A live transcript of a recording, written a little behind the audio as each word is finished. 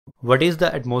What is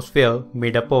the atmosphere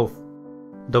made up of?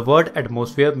 The word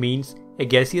atmosphere means a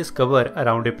gaseous cover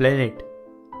around a planet.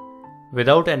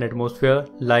 Without an atmosphere,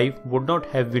 life would not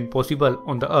have been possible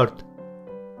on the Earth.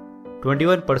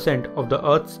 21% of the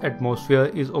Earth's atmosphere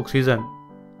is oxygen,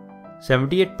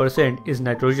 78% is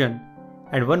nitrogen,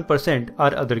 and 1%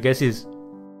 are other gases.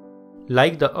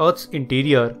 Like the Earth's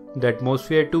interior, the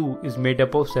atmosphere too is made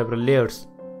up of several layers.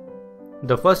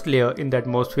 The first layer in the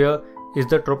atmosphere is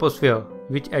the troposphere,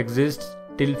 which exists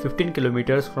till 15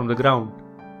 kilometers from the ground.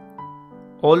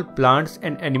 All plants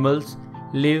and animals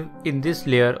live in this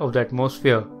layer of the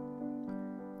atmosphere.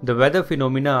 The weather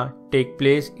phenomena take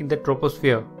place in the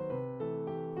troposphere.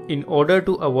 In order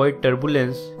to avoid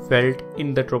turbulence felt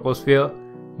in the troposphere,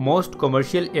 most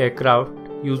commercial aircraft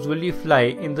usually fly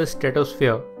in the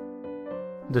stratosphere.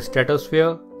 The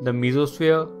stratosphere, the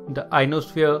mesosphere, the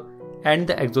ionosphere, and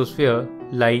the exosphere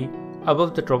lie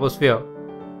above the troposphere.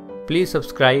 Please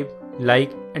subscribe,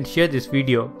 like, and share this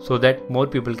video so that more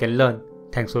people can learn.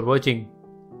 Thanks for watching.